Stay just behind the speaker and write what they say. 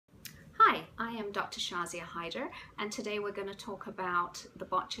I am Dr. Shazia Haider, and today we're going to talk about the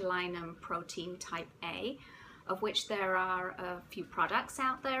botulinum protein type A, of which there are a few products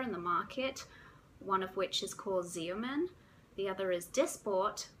out there in the market, one of which is called Xeomin, the other is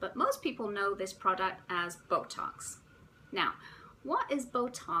Dysport, but most people know this product as Botox. Now, what is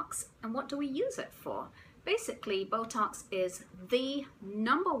Botox and what do we use it for? Basically, Botox is the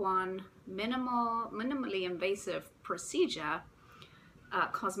 #1 minimally invasive procedure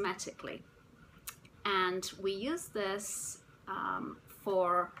cosmetically. And we use this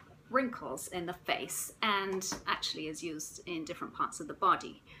for wrinkles in the face, and actually is used in different parts of the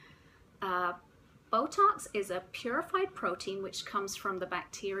body. Botox is a purified protein which comes from the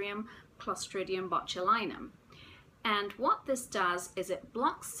bacterium Clostridium botulinum. And what this does is it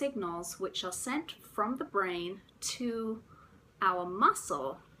blocks signals which are sent from the brain to our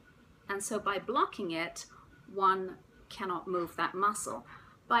muscle. And so by blocking it, one cannot move that muscle.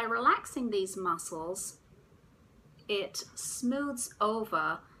 By relaxing these muscles, it smooths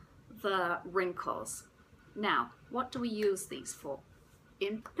over the wrinkles. Now, what do we use these for?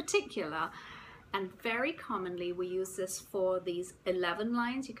 In particular, and very commonly, we use this for these 11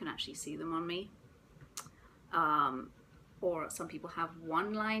 lines. You can actually see them on me. Or some people have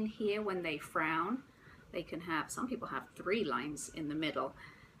one line here when they frown. They can have, some people have 3 lines in the middle.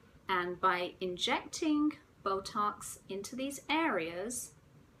 And by injecting Botox into these areas,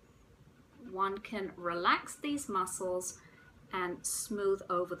 one can relax these muscles and smooth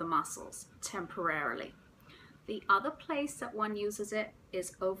over the muscles temporarily. The other place that one uses it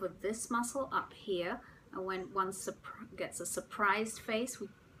is over this muscle up here, and when one gets a surprised face,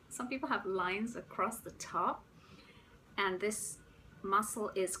 some people have lines across the top, and this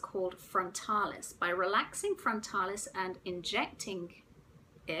muscle is called frontalis. By relaxing frontalis and injecting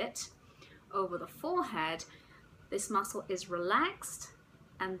it over the forehead, this muscle is relaxed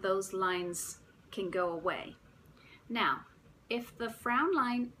and those lines can go away. Now, if the frown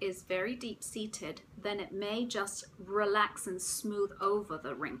line is very deep-seated, then it may just relax and smooth over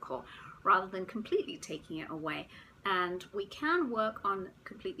the wrinkle rather than completely taking it away. And we can work on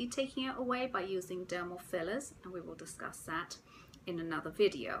completely taking it away by using dermal fillers, and we will discuss that in another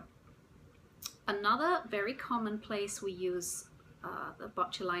video. Another very common place we use the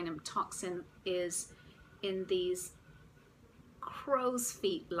botulinum toxin is in these crow's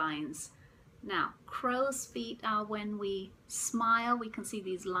feet lines. Now, crow's feet are when we smile, we can see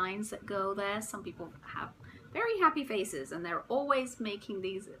these lines that go there. Some people have very happy faces and they're always making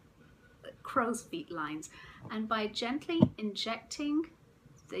these crow's feet lines. And by gently injecting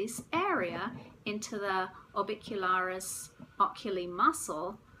this area into the orbicularis oculi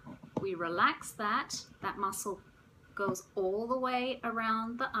muscle, we relax that. That muscle goes all the way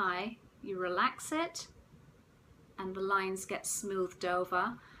around the eye. You relax it and the lines get smoothed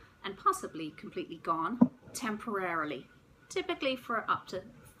over and possibly completely gone temporarily, typically for up to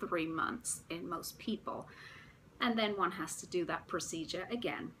 3 months in most people. And then one has to do that procedure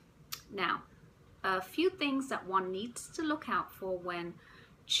again. Now, a few things that one needs to look out for when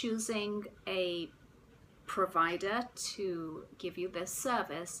choosing a provider to give you this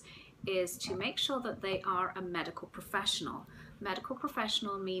service is to make sure that they are a medical professional. Medical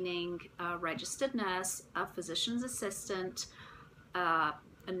professional meaning a registered nurse, a physician's assistant, a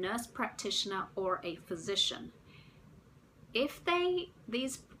nurse practitioner, or a physician. If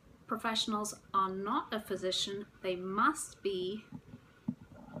these professionals are not a physician, they must be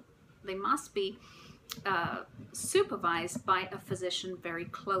supervised by a physician very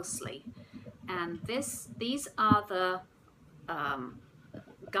closely. And these are the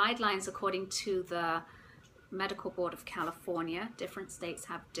guidelines according to the Medical Board of California. Different states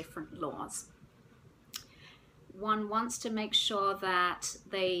have different laws. One wants to make sure that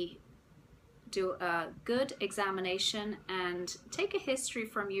they do a good examination and take a history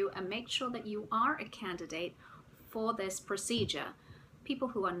from you and make sure that you are a candidate for this procedure. People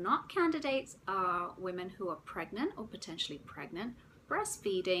who are not candidates are women who are pregnant or potentially pregnant,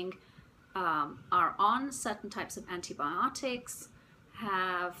 breastfeeding, are on certain types of antibiotics,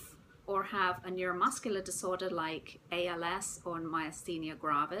 have a neuromuscular disorder like ALS or myasthenia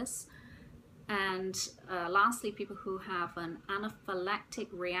gravis, and lastly, people who have an anaphylactic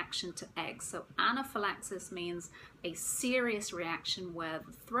reaction to eggs. So anaphylaxis means a serious reaction where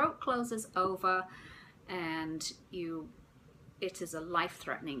the throat closes over and it is a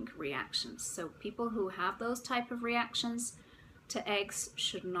life-threatening reaction. So people who have those type of reactions to eggs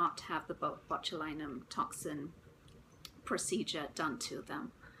should not have the botulinum toxin procedure done to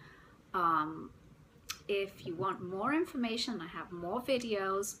them. If you want more information, I have more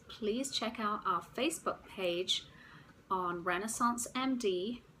videos, please check out our Facebook page on Renaissance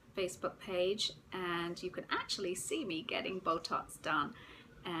MD Facebook page, and you can actually see me getting Botox done,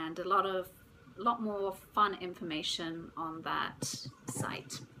 and a lot more fun information on that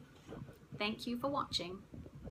site. Thank you for watching.